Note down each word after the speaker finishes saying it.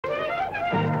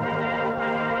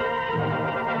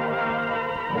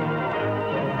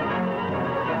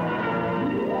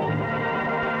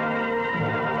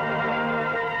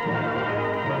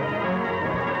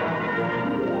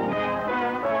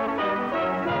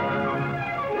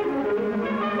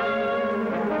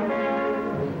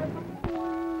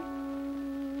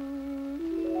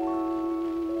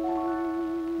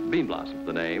Bean Blossom's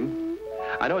the name.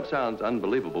 I know it sounds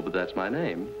unbelievable, but that's my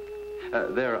name.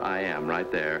 There I am,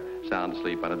 right there, sound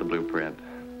asleep under the blueprint.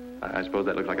 I suppose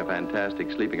that looks like a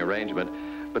fantastic sleeping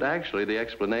arrangement, but actually the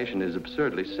explanation is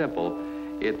absurdly simple.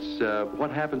 It's what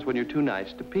happens when you're too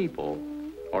nice to people,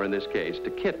 or in this case,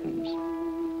 to kittens.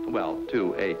 Well,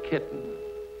 to a kitten.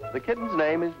 The kitten's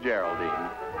name is Geraldine.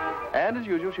 And as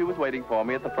usual, she was waiting for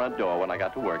me at the front door when I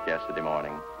got to work yesterday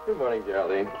morning. Good morning,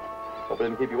 Geraldine. Hope I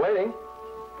didn't keep you waiting.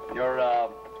 Your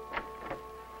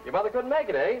mother couldn't make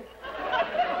it, eh?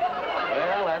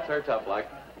 Well, that's her tough luck.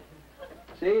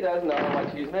 She doesn't know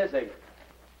what she's missing.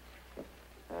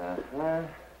 Uh-huh.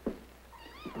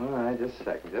 All right, just a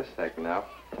second now.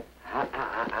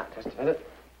 Just a minute.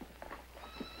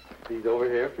 These over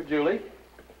here for Julie.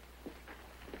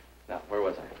 Now, where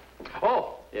was I?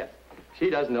 Oh, yes. She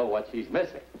doesn't know what she's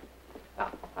missing.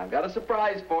 Now, I've got a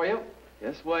surprise for you.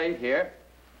 Just wait here.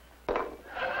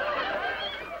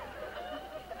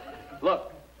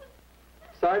 Look.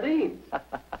 Sardines.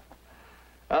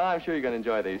 Oh, I'm sure you're going to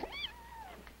enjoy these.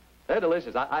 They're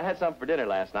delicious. I had some for dinner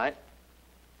last night.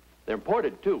 They're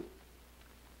imported, too.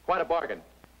 Quite a bargain.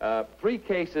 3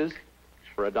 cases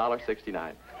for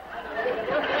 $1.69.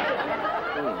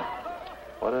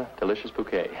 What a delicious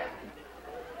bouquet.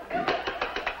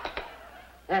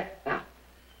 There, now,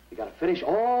 you got to finish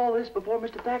all this before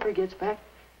Mr. Thackeray gets back.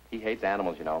 He hates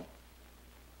animals, you know.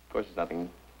 Of course, it's nothing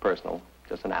personal,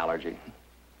 just an allergy.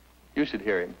 You should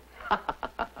hear him.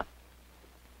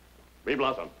 Bee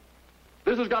Blossom,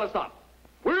 this has got to stop.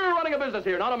 We're running a business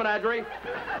here, not a menagerie.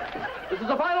 This is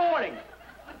a final warning.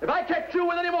 If I catch you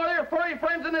with any more of your furry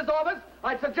friends in this office,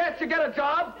 I'd suggest you get a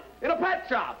job in a pet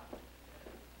shop.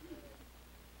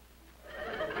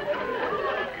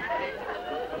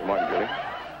 Good morning, Julie.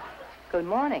 Good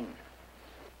morning.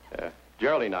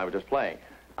 Geraldine and I were just playing.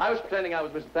 I was pretending I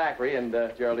was Mr. Thackeray, and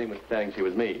Geraldine was pretending she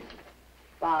was me.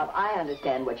 Bob, I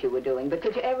understand what you were doing, but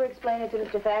could you ever explain it to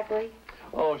Mr. Thackeray?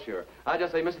 Oh, sure. I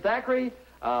just say, Mr. Thackeray,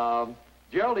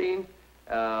 Geraldine,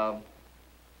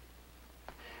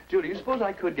 Julie, you suppose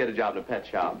I could get a job in a pet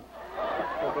shop?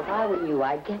 Look, if I were you,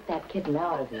 I'd get that kitten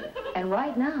out of here. And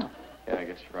right now. Yeah, I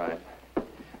guess you're right.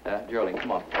 Geraldine,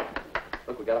 come on.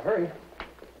 Look, we gotta hurry.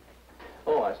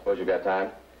 Oh, I suppose you've got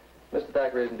time. Mr.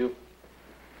 Thackeray isn't due.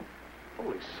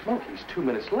 Holy smoke, he's 2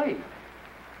 minutes late.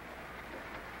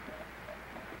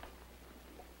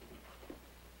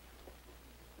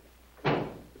 Mr.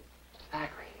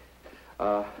 Thackeray.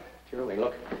 Geraldine,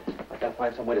 look. I gotta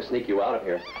find some way to sneak you out of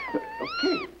here.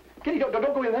 Oh, Kitty, don't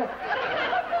go in there.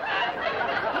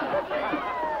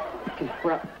 Kitty,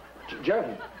 where are...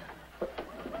 Geraldine.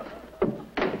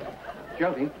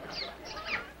 Geraldine.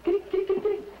 Kitty.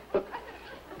 Look.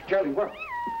 Geraldine, where...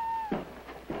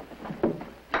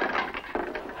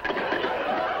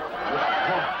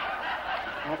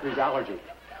 Thackeray's allergy.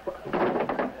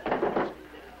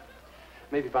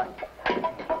 Maybe if I...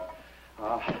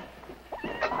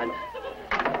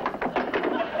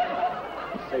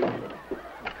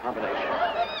 Combination.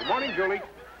 Good morning, Julie.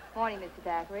 Morning, Mr.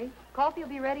 Thackeray. Coffee will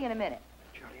be ready in a minute.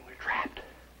 Geraldine, we're trapped.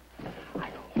 I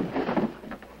know.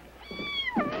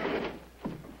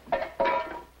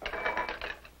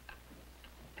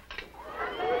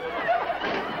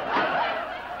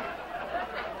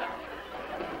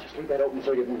 Just leave that open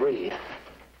so you can breathe.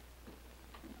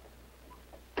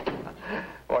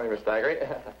 Morning, Mr. Thackeray.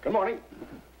 Good morning.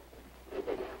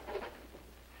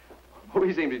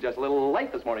 We seem to be just a little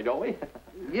late this morning, don't we?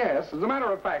 Yes, as a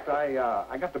matter of fact, I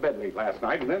got to bed late last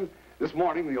night, and then this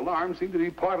morning the alarm seemed to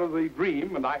be part of the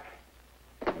dream, and I...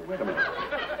 Wait a minute.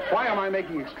 Why am I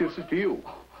making excuses to you?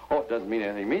 Oh, it doesn't mean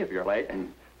anything to me if you're late.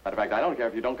 And matter of fact, I don't care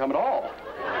if you don't come at all.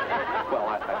 Well,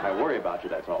 I worry about you,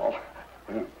 that's all.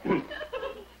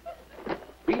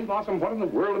 Bean Blossom, what in the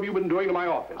world have you been doing to my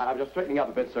office? I'm just straightening up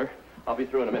a bit, sir. I'll be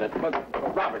through in a minute.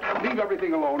 But, Robert, leave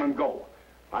everything alone and go.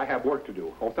 I have work to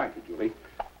do. Oh, thank you, Julie.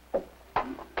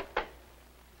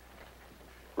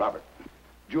 Robert,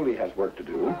 Julie has work to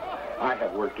do. I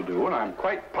have work to do, and I'm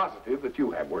quite positive that you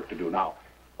have work to do. Now,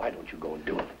 why don't you go and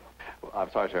do it? Well,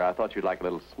 I'm sorry, sir. I thought you'd like a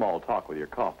little small talk with your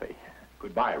coffee.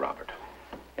 Goodbye, Robert.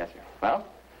 Yes, sir. Well,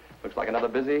 looks like another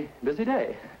busy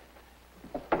day.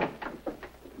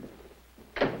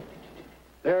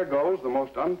 There goes the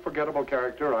most unforgettable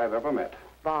character I've ever met.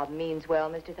 Bob means well,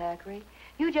 Mr. Thackeray.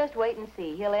 You just wait and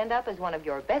see. He'll end up as one of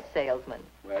your best salesmen.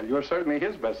 Well, you're certainly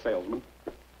his best salesman.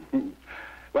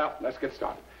 Well, let's get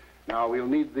started. Now, we'll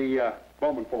need the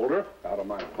Bowman folder out of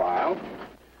my file.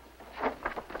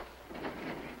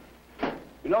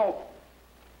 You know,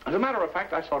 as a matter of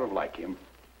fact, I sort of like him.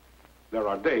 There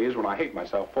are days when I hate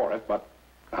myself for it, but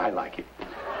I like him.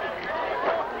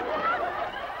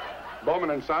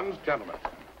 Bowman and Sons, gentlemen.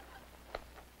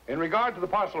 In regard to the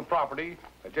parcel of property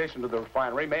adjacent to the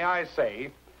refinery, may I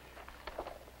say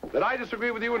that I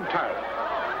disagree with you entirely.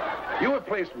 You have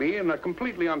placed me in a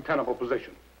completely untenable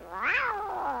position.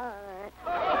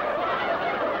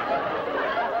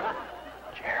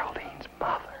 Geraldine's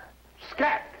mother.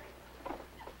 Scat!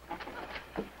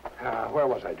 Where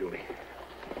was I, Julie?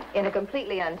 In a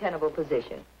completely untenable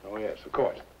position. Oh, yes, of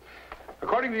course.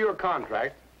 According to your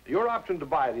contract, your option to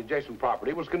buy the adjacent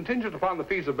property was contingent upon the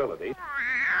feasibility.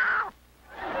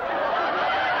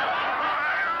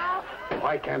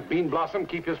 Why can't Bean Blossom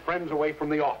keep his friends away from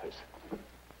the office?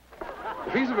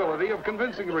 The feasibility of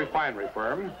convincing the refinery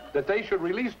firm that they should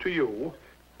release to you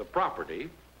the property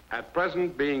at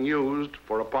present being used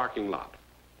for a parking lot.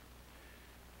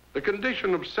 The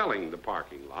condition of selling the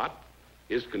parking lot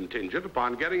is contingent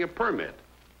upon getting a permit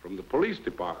from the police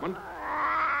department.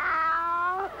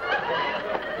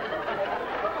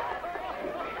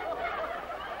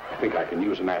 I think I can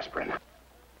use an aspirin.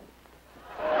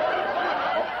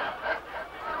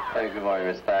 Hey, good morning,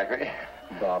 Miss Thackeray.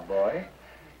 Bob boy,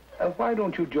 why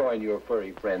don't you join your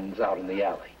furry friends out in the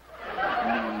alley?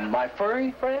 My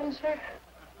furry friends, sir?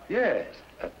 Yes.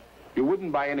 You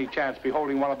wouldn't by any chance be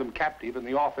holding one of them captive in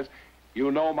the office.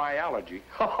 You know my allergy.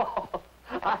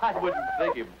 I wouldn't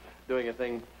think of doing a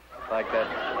thing like that.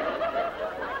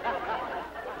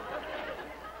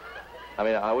 I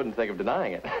mean, I wouldn't think of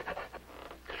denying it.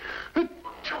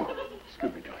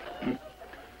 Excuse me, Johnny.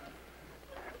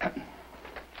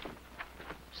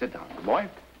 Sit down, good boy.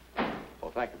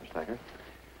 Well, thank you, Miss Thackeray.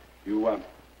 You,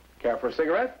 care for a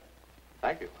cigarette?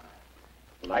 Thank you.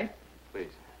 Light? Please.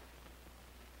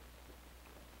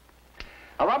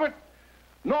 Now, Robert,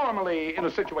 normally in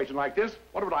a situation like this,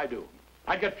 what would I do?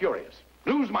 I'd get furious,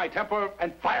 lose my temper,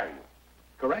 and fire you.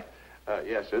 Correct?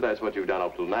 Yes, sir. That's what you've done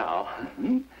up till now.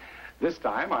 Mm-hmm. This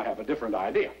time, I have a different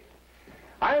idea.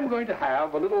 I am going to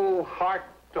have a little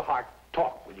heart-to-heart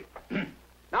talk with you.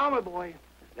 Now, my boy,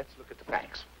 let's look at the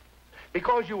facts.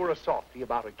 Because you were a softy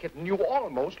about a kitten, you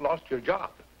almost lost your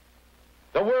job.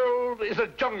 The world is a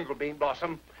jungle, Bean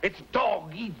Blossom. It's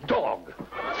dog eat dog.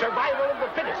 Survival of the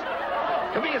fittest.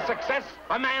 To be a success,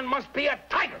 a man must be a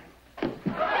tiger.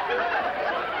 Where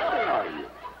are you?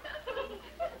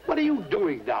 What are you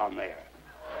doing down there?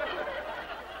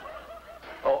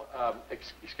 Oh,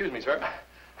 excuse me, sir.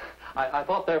 I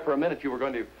thought there for a minute you were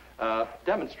going to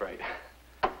demonstrate.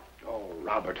 Oh,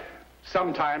 Robert,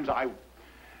 sometimes I...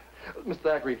 Miss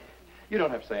Thackeray, you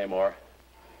don't have to say any more.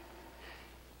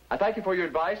 I thank you for your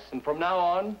advice, and from now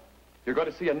on, you're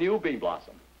going to see a new Bean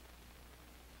Blossom.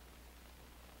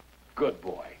 Good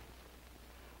boy.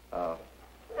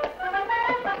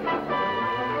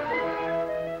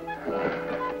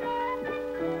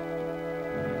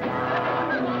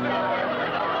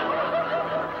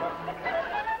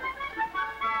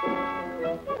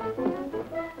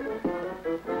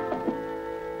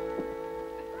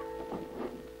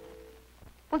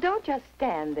 Well, don't just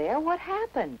stand there. What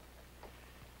happened?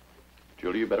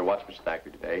 Julie, you better watch Mr.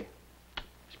 Thackeray today.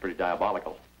 He's pretty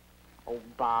diabolical. Oh,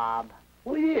 Bob.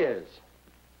 Well, he is.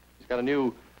 He's got a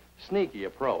new sneaky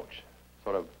approach,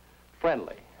 sort of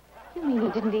friendly. You mean he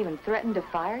didn't even threaten to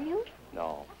fire you?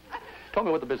 No. Told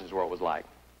me what the business world was like.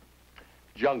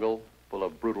 Jungle full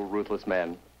of brutal, ruthless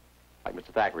men, like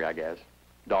Mr. Thackeray, I guess.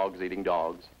 Dogs eating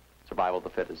dogs. Survival of the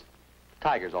fittest.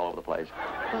 Tigers all over the place.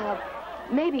 Bob,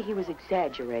 maybe he was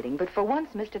exaggerating, but for once,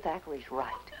 Mr. Thackeray's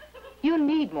right. You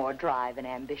need more drive and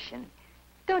ambition.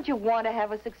 Don't you want to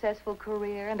have a successful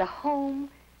career and a home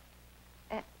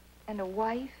and a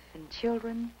wife and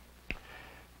children?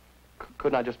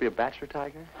 Couldn't I just be a bachelor,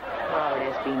 Tiger? Oh,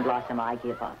 yes, Bean Blossom, I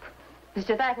give up.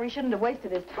 Mr. Thackeray shouldn't have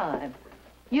wasted his time.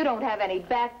 You don't have any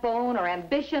backbone or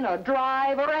ambition or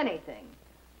drive or anything.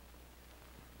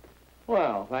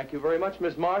 Well, thank you very much,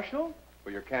 Miss Marshall,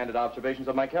 for your candid observations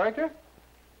of my character.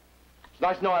 It's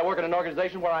nice to know I work in an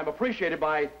organization where I'm appreciated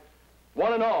by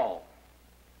one and all.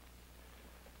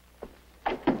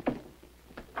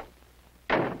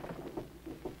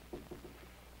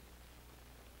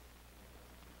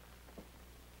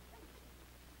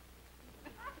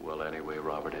 Well, anyway,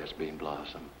 Robert S. Bean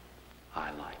Blossom,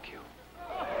 I like you.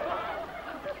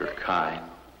 You're kind,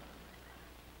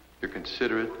 you're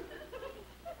considerate,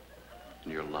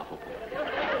 and you're lovable.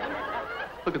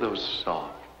 Look at those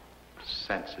soft,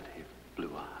 sensitive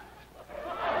blue eyes.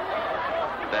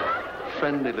 That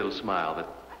friendly little smile that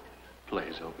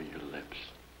plays over your lips.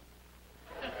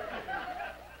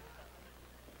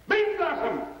 Bean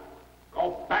Blossom!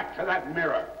 Go back to that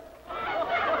mirror.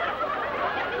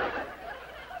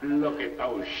 Look at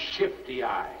those shifty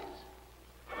eyes.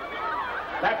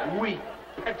 That weak,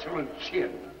 petulant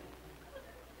chin.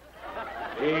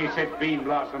 Face it, Bean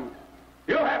Blossom.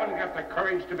 You haven't got the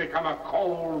courage to become a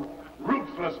cold,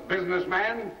 ruthless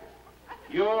businessman.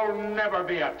 You'll never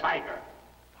be a tiger.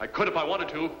 I could if I wanted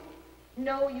to.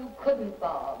 No, you couldn't,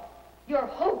 Bob. You're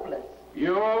hopeless.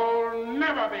 You'll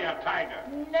never be a tiger.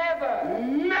 Never.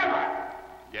 Never!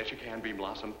 Yes, you can, Bean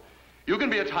Blossom. You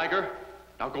can be a tiger.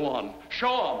 Now go on.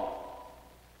 Show 'em.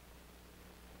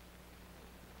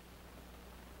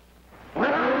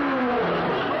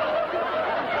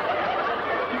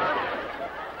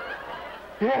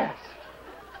 Yes.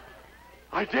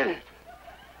 I did it.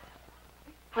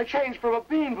 I changed from a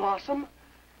bean blossom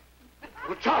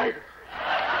to a tiger.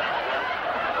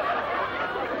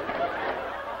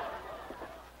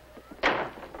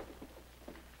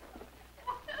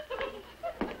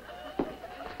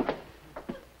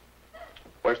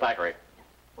 Where's Thackeray?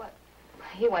 What?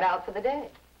 He went out for the day.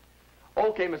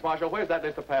 Okay, Miss Marshall, where's that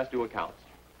list of past due accounts?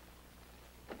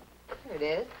 Here it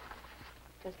is.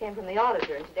 Just came from the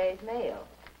auditor in today's mail.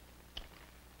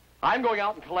 I'm going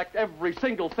out and collect every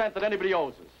single cent that anybody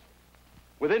owes us.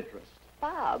 With interest.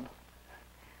 Bob,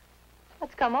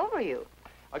 what's come over you?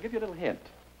 I'll give you a little hint.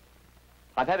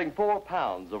 I'm having 4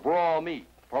 pounds of raw meat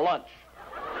for lunch.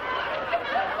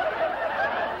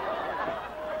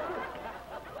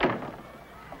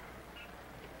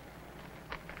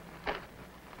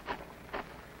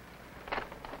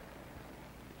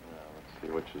 Let's see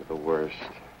which is the worst.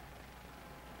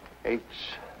 H.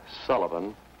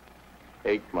 Sullivan,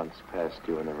 8 months past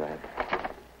due in the rent.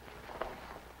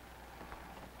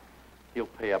 He'll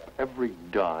pay up every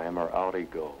dime or out he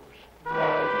goes.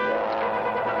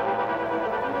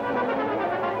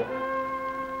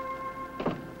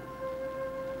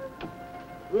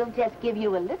 We'll just give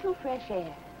you a little fresh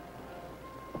air.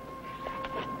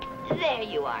 There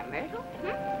you are, Myrtle.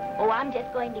 Oh, I'm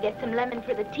just going to get some lemon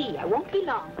for the tea. I won't be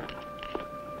long.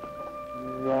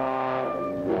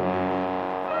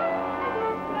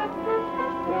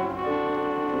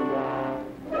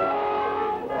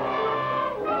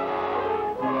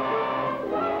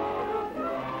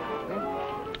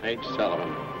 H.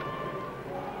 Sullivan.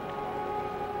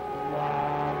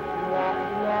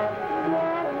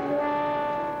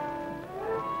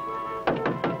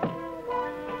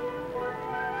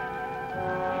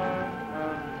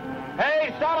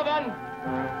 Hey, Sullivan!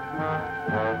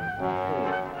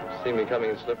 Seen me coming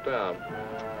and slipped out.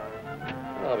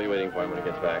 I'll be waiting for him when he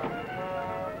gets back.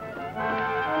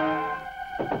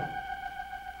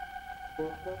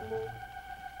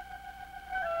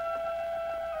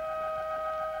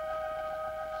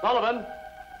 Sullivan!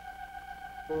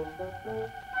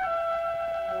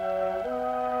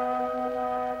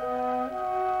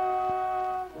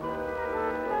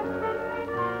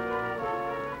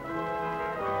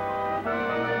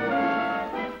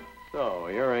 So,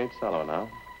 you're H. Sullivan, huh?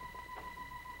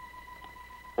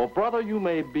 Well, brother, you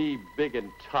may be big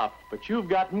and tough, but you've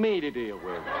got me to deal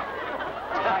with.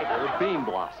 Tiger Bean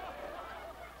Blossom.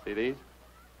 See these?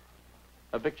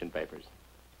 Eviction papers.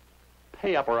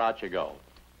 Pay up or out you go.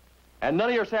 And none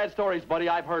of your sad stories, buddy,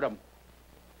 I've heard them.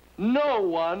 No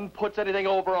one puts anything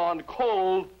over on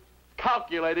cold,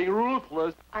 calculating,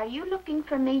 ruthless. Are you looking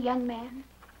for me, young man?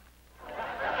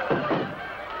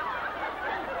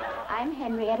 I'm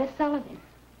Henrietta Sullivan.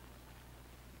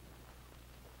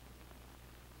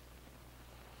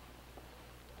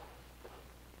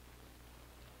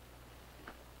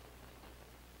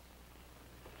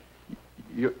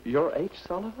 You're H.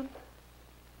 Sullivan?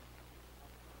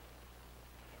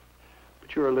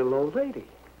 But you're a little old lady.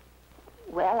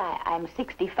 Well, I'm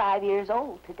 65 years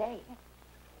old today.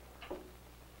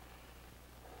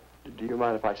 Do you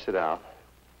mind if I sit down?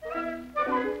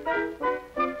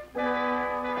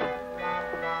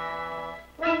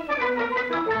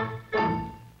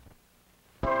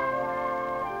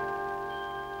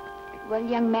 Well,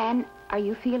 young man, are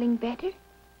you feeling better?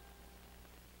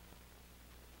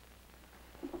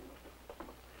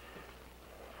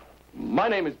 My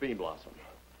name is Bean Blossom.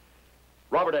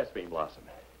 Robert S. Bean Blossom.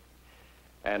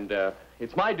 And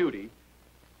it's my duty.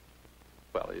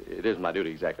 Well, it isn't my duty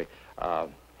exactly.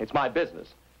 It's my business.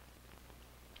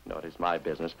 No, it is my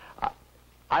business.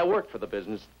 I work for the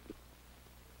business.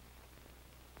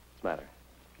 What's the matter?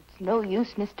 It's no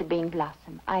use, Mr. Bean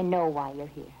Blossom. I know why you're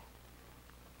here.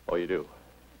 Oh, you do?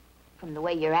 From the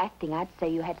way you're acting, I'd say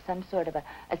you had some sort of a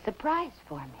surprise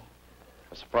for me.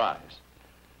 A surprise?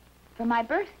 For my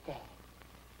birthday.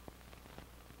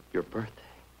 Your birthday?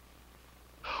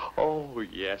 Oh,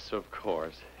 yes, of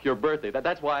course. Your birthday.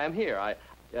 That's why I'm here.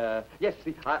 Yes,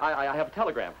 see, I have a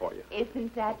telegram for you.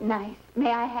 Isn't that nice?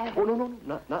 May I have it? Oh,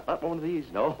 no, not one of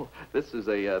these. No, this is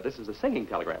a singing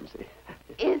telegram. See,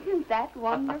 Isn't that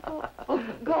wonderful? Well,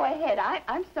 go ahead.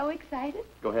 I'm so excited.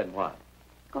 Go ahead and what?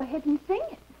 Go ahead and sing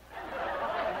it.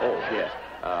 Oh, yes.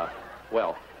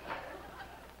 Well,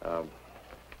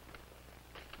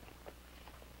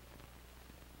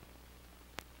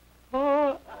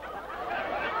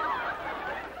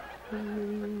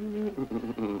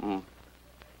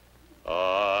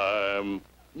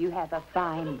 You have a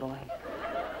fine voice.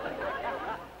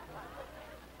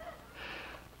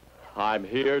 I'm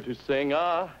here to sing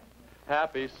a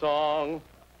happy song.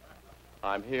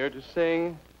 I'm here to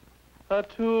sing a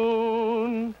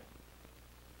tune.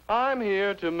 I'm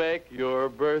here to make your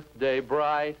birthday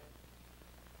bright.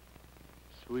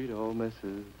 Sweet old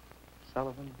Mrs.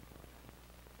 Sullivan.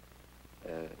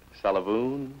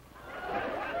 Sullivan.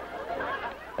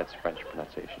 That's French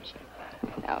pronunciation, sir.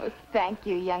 Oh, thank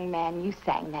you, young man. You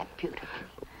sang that beautifully.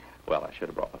 Well, I should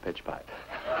have brought my pitch pipe.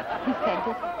 Who sent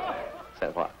it?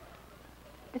 Sent what?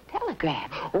 The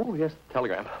telegram. Oh, yes,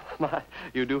 telegram. My,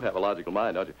 you do have a logical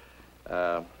mind, don't you?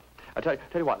 I tell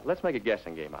you what, let's make a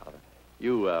guessing game out of it.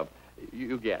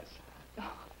 You guess.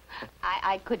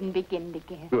 I couldn't begin to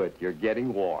guess. Good, you're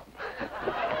getting warm.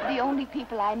 The only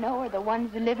people I know are the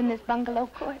ones who live in this bungalow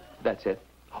court. That's it.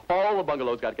 All the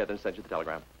bungalows got together and sent you the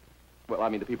telegram. Well, I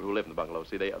mean, the people who live in the bungalows,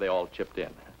 see, they all chipped in.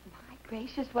 My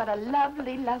gracious, what a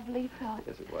lovely, lovely thought.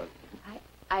 Yes, it was.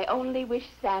 I only wish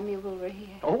Samuel were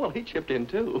here. Oh, well, he chipped in,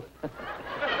 too.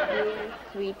 Dear,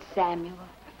 sweet Samuel.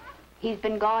 He's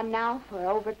been gone now for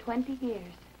over 20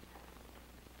 years.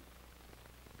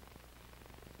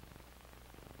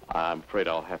 I'm afraid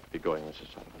I'll have to be going,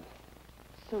 Mrs. Sullivan.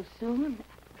 So soon?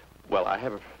 Well, I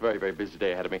have a very, very busy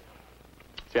day ahead of me.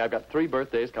 See, I've got 3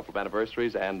 birthdays, a couple of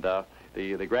anniversaries, and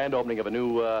the grand opening of a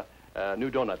new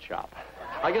donut shop.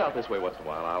 I get out this way once in a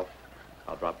while.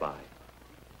 I'll drop by.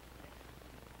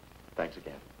 Thanks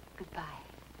again. Goodbye.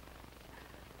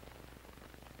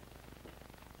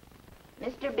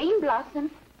 Mr. Bean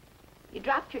Blossom, you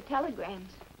dropped your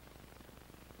telegrams.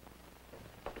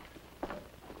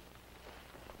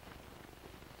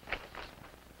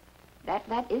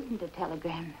 That isn't a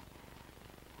telegram.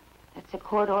 That's a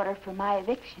court order for my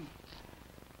eviction.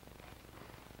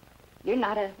 You're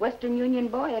not a Western Union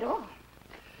boy at all.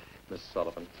 Miss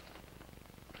Sullivan,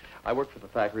 I work for the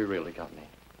Thackeray Realty Company.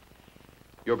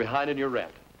 You're behind in your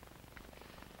rent.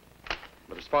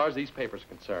 But as far as these papers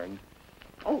are concerned...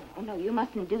 Oh, no, you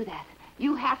mustn't do that.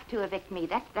 You have to evict me.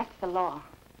 That's the law.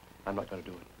 I'm not going to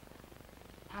do it.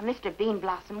 Now, Mr. Bean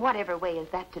Blossom, whatever way is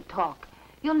that to talk?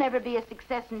 You'll never be a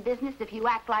success in business if you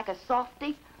act like a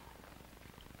softy.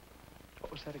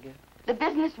 What was that again? The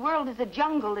business world is a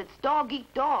jungle. It's dog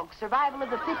eat dog, survival of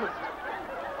the fittest.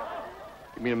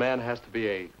 You mean a man has to be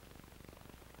a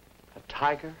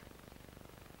tiger?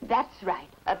 That's right,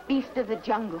 a beast of the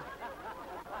jungle.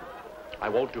 I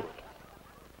won't do it.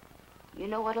 You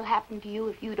know what'll happen to you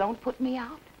if you don't put me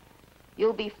out?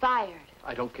 You'll be fired.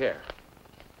 I don't care.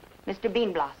 Mr.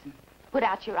 Bean Blossom, put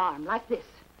out your arm like this.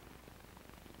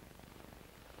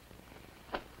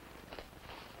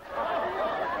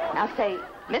 Now say,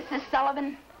 Mrs.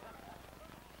 Sullivan.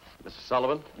 Mrs.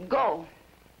 Sullivan? Go.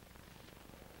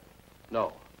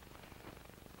 No.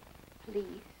 Please.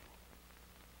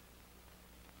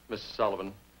 Mrs.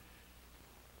 Sullivan,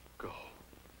 go.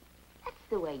 That's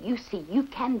the way. You see, you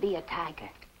can be a tiger.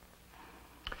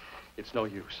 It's no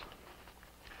use.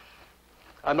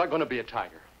 I'm not going to be a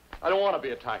tiger. I don't want to be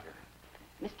a tiger.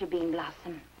 Mr. Bean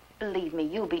Blossom, believe me,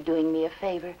 you'll be doing me a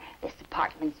favor. This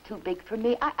apartment's too big for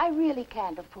me. I really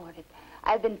can't afford it.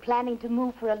 I've been planning to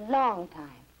move for a long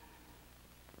time.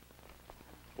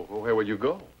 Well, where will you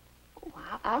go? Oh,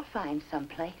 I'll find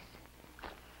someplace.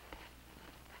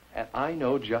 And I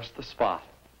know just the spot.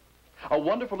 A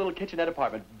wonderful little kitchenette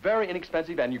apartment, very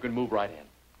inexpensive, and you can move right in.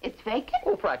 It's vacant?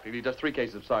 Oh, practically just 3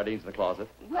 cases of sardines in the closet.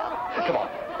 Well... Come on,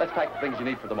 let's pack the things you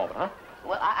need for the moment, huh?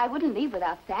 Well, I wouldn't leave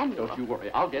without Samuel. Don't you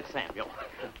worry. I'll get Samuel.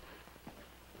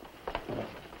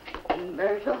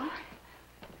 Myrtle,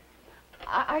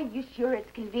 are you sure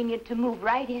it's convenient to move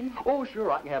right in? Oh, sure.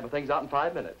 I can have the things out in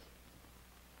 5 minutes.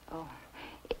 Oh,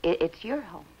 it's your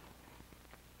home.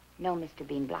 No, Mr.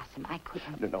 Bean Blossom, I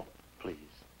couldn't. No, please.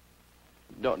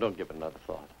 Don't give it another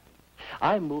thought.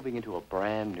 I'm moving into a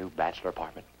brand new bachelor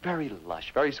apartment. Very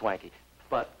lush, very swanky,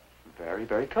 but very,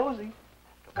 very cozy.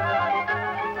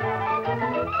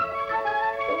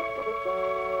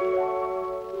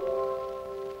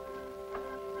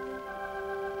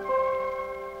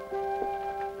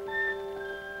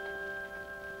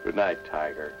 Good night,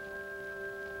 Tiger.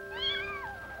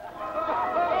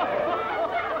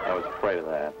 I was afraid of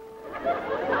that.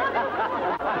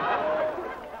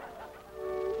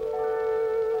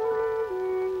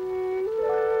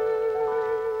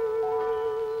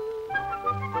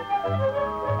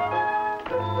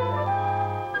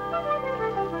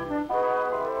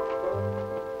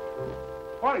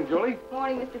 Morning, Julie.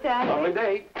 Morning, Mr. Thacker. Lovely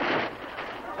day.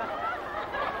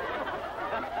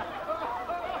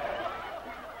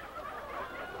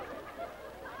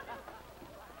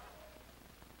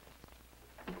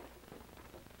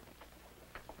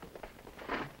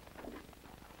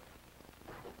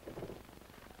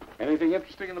 Anything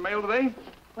interesting in the mail today?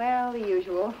 Well, the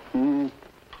usual.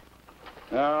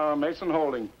 Mason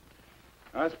Holding.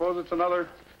 I suppose it's another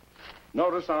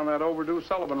notice on that overdue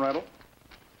Sullivan rental.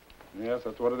 Yes,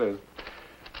 that's what it is.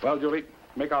 Well, Julie,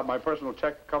 make out my personal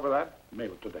check, cover that,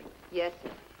 mail it today. Yes,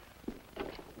 sir.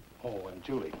 Oh, and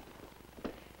Julie,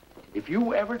 if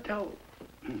you ever tell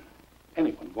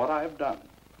anyone what I've done...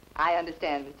 I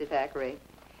understand, Mr. Thackeray.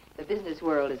 The business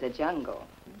world is a jungle.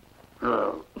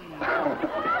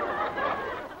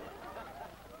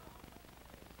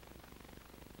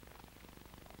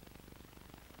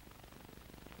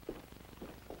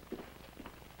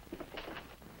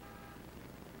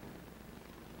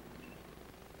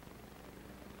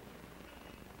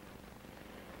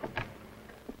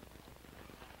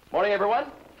 Morning, everyone.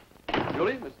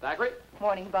 Julie, Mr. Thackeray.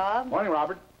 Morning, Bob. Morning,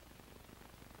 Robert.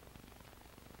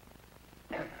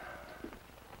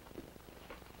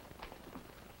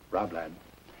 Rob, lad.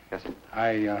 Yes, sir.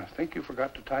 I think you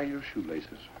forgot to tie your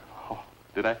shoelaces. Oh,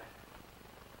 did I?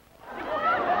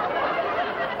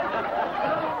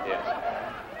 Yes.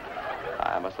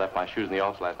 I must have left my shoes in the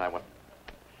office last night.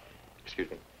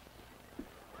 Excuse me.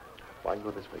 Well, I can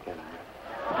go this way, can't I?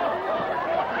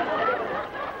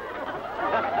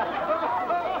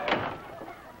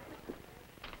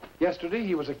 Yesterday,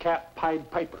 he was a cat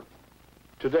Pied Piper.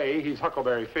 Today, he's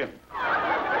Huckleberry Finn.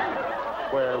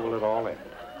 Where will it all end?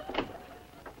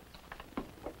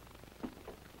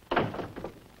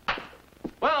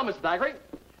 Well, Mr. Thackeray,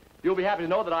 you'll be happy to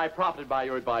know that I profited by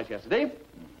your advice yesterday.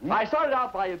 Mm-hmm. I started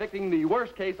out by evicting the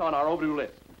worst case on our overdue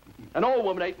list. An old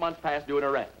woman 8 months past due in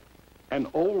her rent. An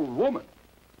old woman?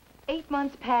 8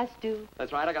 months past due.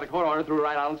 That's right. I got a court order and threw her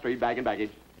right out on the street, bag and baggage.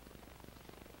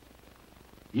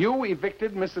 You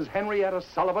evicted Mrs. Henrietta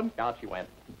Sullivan? Out she went.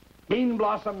 Bean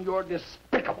Blossom, you're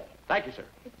despicable. Thank you, sir.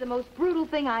 It's the most brutal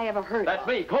thing I ever heard That's of.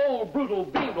 me, cold, brutal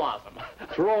Bean Blossom.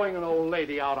 Throwing an old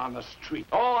lady out on the street.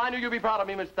 Oh, I knew you'd be proud of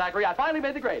me, Mr. Thackeray. I finally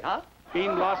made the grade, huh?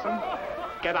 Bean Blossom,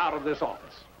 get out of this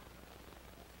office.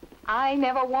 I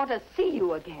never want to see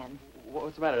you again.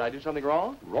 What's the matter? Did I do something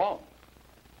wrong? Wrong.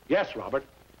 Yes, Robert.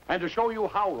 And to show you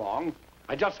how wrong,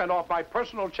 I just sent off my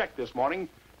personal check this morning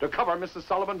to cover Mrs.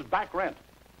 Sullivan's back rent.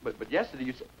 But yesterday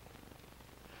you said...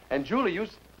 And Julie, you...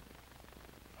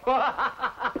 Oh,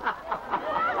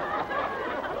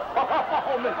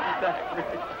 Mrs.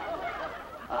 Thackeray.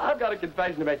 I've got a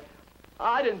confession to make.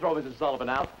 I didn't throw Mrs. Sullivan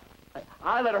out.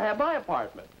 I let her have my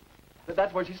apartment.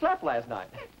 That's where she slept last night.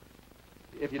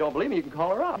 If you don't believe me, you can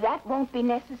call her up. That won't be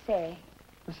necessary.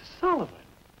 Mrs. Sullivan?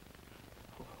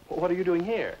 What are you doing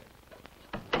here?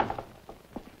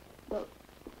 Well,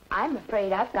 I'm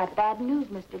afraid I've got bad news,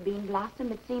 Mr. Bean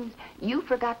Blossom. It seems you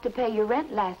forgot to pay your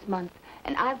rent last month,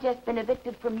 and I've just been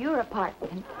evicted from your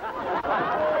apartment.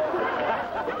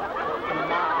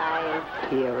 My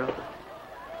hero.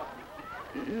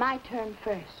 My turn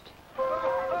first.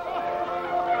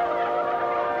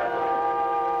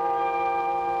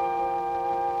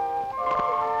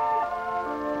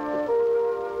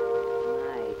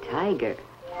 My tiger.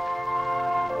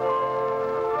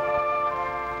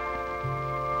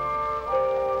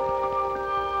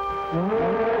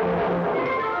 Mm-hmm.